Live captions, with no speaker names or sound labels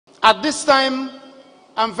At this time,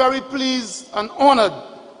 I'm very pleased and honored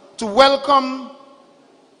to welcome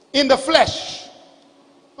in the flesh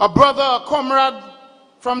a brother, a comrade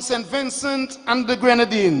from St. Vincent and the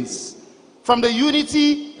Grenadines, from the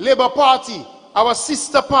Unity Labour Party, our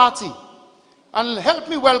sister party. And help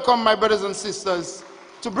me welcome my brothers and sisters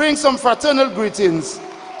to bring some fraternal greetings.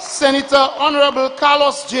 Senator Honorable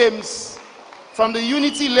Carlos James from the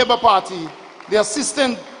Unity Labour Party, the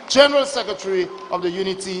Assistant General Secretary of the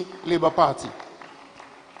Unity Labour Party.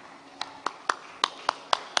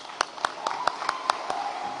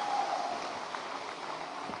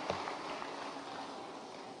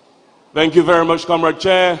 Thank you very much, Comrade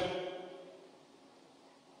Chair.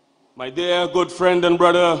 My dear good friend and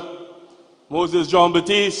brother, Moses John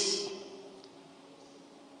Baptiste,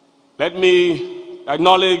 let me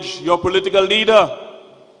acknowledge your political leader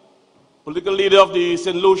of the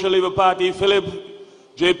St. Lucia Labour Party, Philip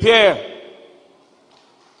J. Pierre.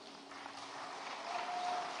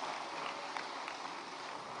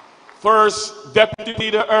 First Deputy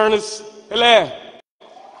Leader Ernest Hilaire.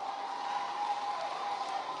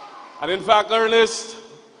 And in fact, Ernest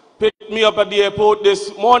picked me up at the airport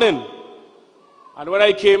this morning. And when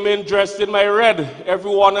I came in dressed in my red,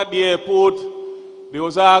 everyone at the airport, they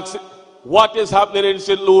was asked, what is happening in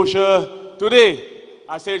St. Lucia today?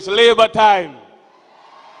 I said, it's Labour time.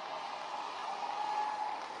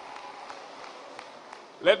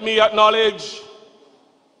 Let me acknowledge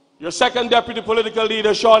your second deputy political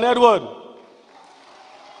leader, Sean Edward.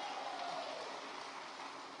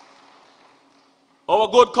 Our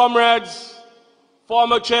good comrades,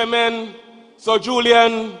 former chairman, Sir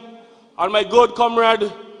Julian, and my good comrade,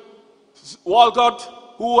 Walcott,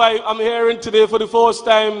 who I am hearing today for the first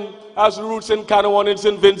time, has roots in Canawan and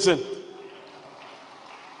St. Vincent.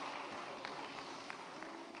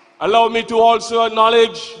 Allow me to also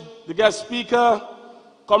acknowledge the guest speaker,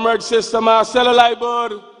 Comrade Sister Marcella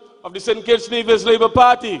Liebert of the St. Kitts Nevis Labour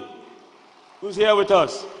Party, who's here with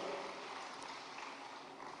us.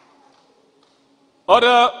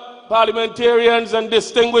 Other parliamentarians and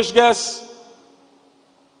distinguished guests,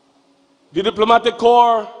 the diplomatic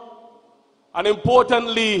corps, and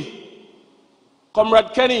importantly,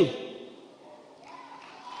 Comrade Kenny.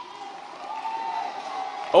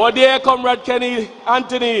 Our dear Comrade Kenny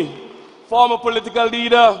Anthony, former political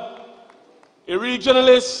leader, a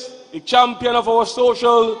regionalist, a champion of our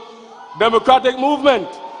social democratic movement,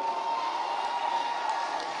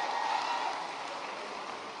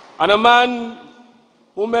 and a man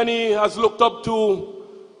who many has looked up to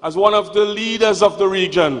as one of the leaders of the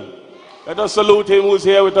region. Let us salute him who's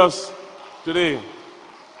here with us today.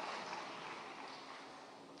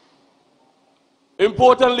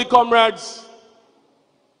 Importantly, comrades,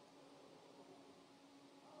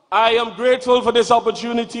 I am grateful for this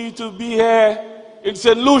opportunity to be here in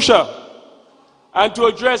St. Lucia and to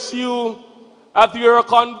address you at your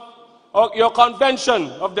convention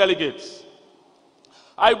of delegates.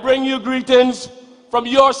 I bring you greetings from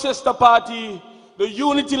your sister party, the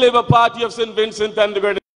Unity Labour Party of St. Vincent and the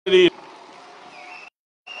Grenadines.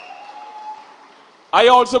 I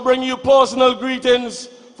also bring you personal greetings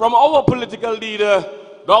from our political leader,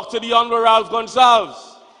 Dr. the Honorable Ralph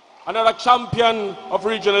Gonsalves, another champion of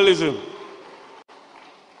regionalism.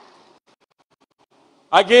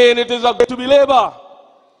 Again, it is a great to be Labour.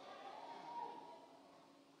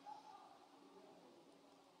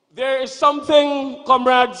 There is something,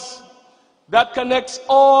 comrades, that connects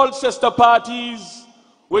all sister parties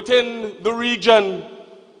within the region,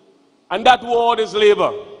 and that word is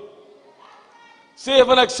Labour. Save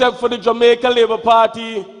and except for the Jamaica Labour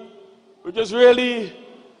Party, which is really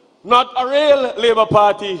not a real Labour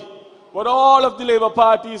Party, but all of the Labour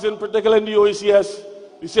parties, in particular in the OECS,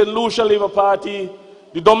 the St. Lucia Labour Party,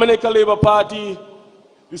 the Dominica Labour Party,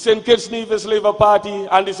 the St. Kitts Nevis Labour Party,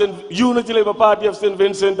 and the Unity Labour Party of St.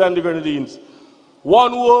 Vincent and the Grenadines.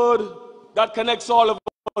 One word that connects all of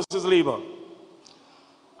us is Labour.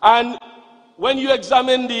 And when you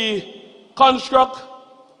examine the construct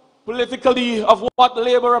politically of what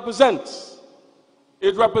Labour represents,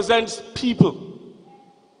 it represents people.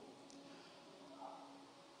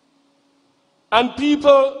 And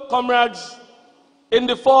people, comrades, in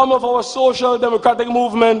the form of our social democratic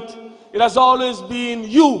movement, it has always been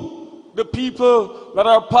you, the people that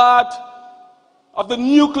are part of the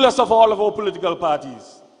nucleus of all of our political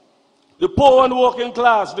parties. The poor and working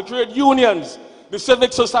class, the trade unions, the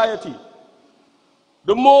civic society.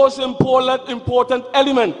 The most important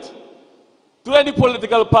element to any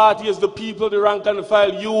political party is the people, the rank and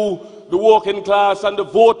file, you, the working class, and the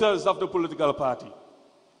voters of the political party.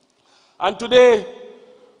 And today,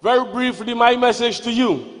 very briefly, my message to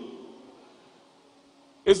you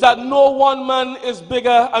is that no one man is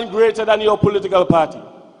bigger and greater than your political party.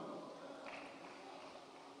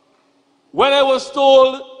 When I was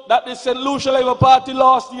told that the St. Lucia Labour Party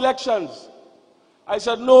lost the elections, I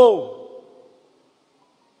said, no,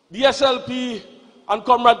 the SLP and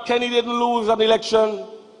Comrade Kenny didn't lose an election.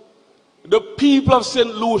 The people of St.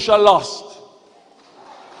 Lucia lost.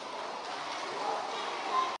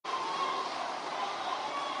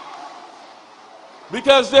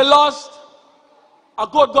 Because they lost a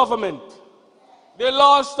good government, they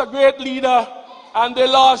lost a great leader, and they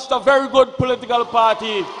lost a very good political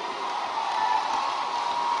party.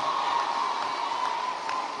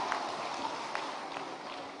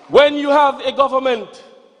 When you have a government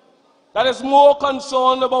that is more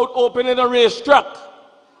concerned about opening a racetrack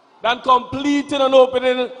than completing and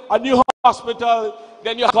opening a new hospital,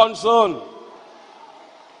 then you're concerned.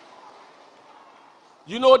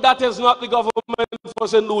 You know that is not the government for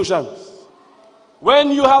St. Lucians.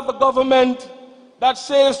 When you have a government that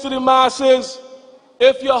says to the masses,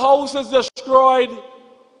 if your house is destroyed,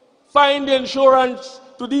 find insurance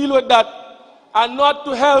to deal with that, and not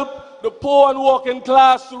to help the poor and working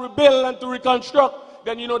class to rebuild and to reconstruct,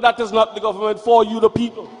 then you know that is not the government for you, the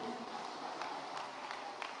people.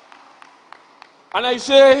 And I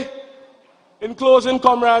say, in closing,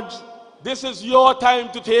 comrades, this is your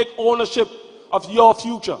time to take ownership of your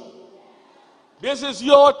future. This is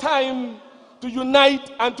your time to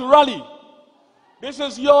unite and to rally. This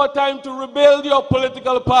is your time to rebuild your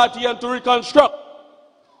political party and to reconstruct.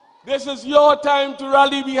 This is your time to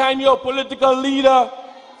rally behind your political leader,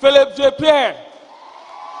 Philip J. Pierre.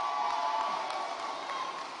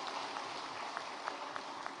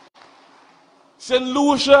 St.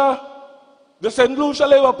 Lucia, the St. Lucia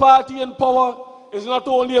Labour Party in power is not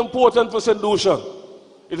only important for St. Lucia,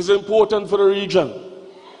 it is important for the region.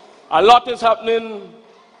 A lot is happening.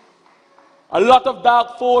 A lot of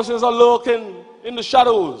dark forces are lurking in the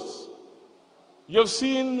shadows. You've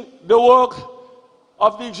seen the work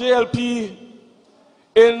of the JLP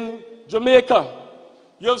in Jamaica.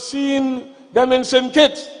 You've seen them in St.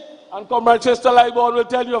 Kitts, and Comrade Sister Liborn will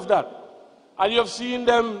tell you of that. And you've seen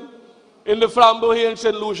them in the Flambeau here in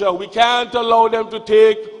St. Lucia. We can't allow them to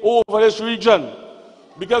take over this region,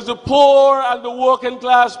 because the poor and the working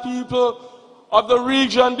class people of the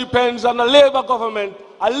region depends on a Labour government,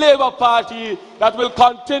 a Labour party that will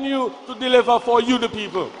continue to deliver for you, the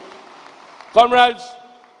people. Comrades,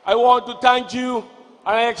 I want to thank you,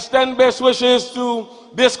 and I extend best wishes to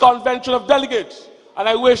this convention of delegates, and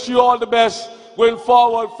I wish you all the best going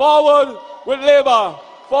forward. Forward with Labour,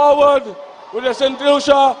 forward with the St.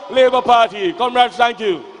 Lucia Labour Party. Comrades, thank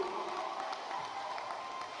you.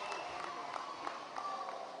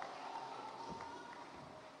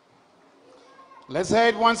 Let's hear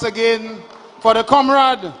it once again for the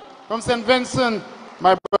comrade from St. Vincent,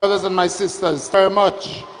 my brothers and my sisters. Very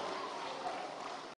much.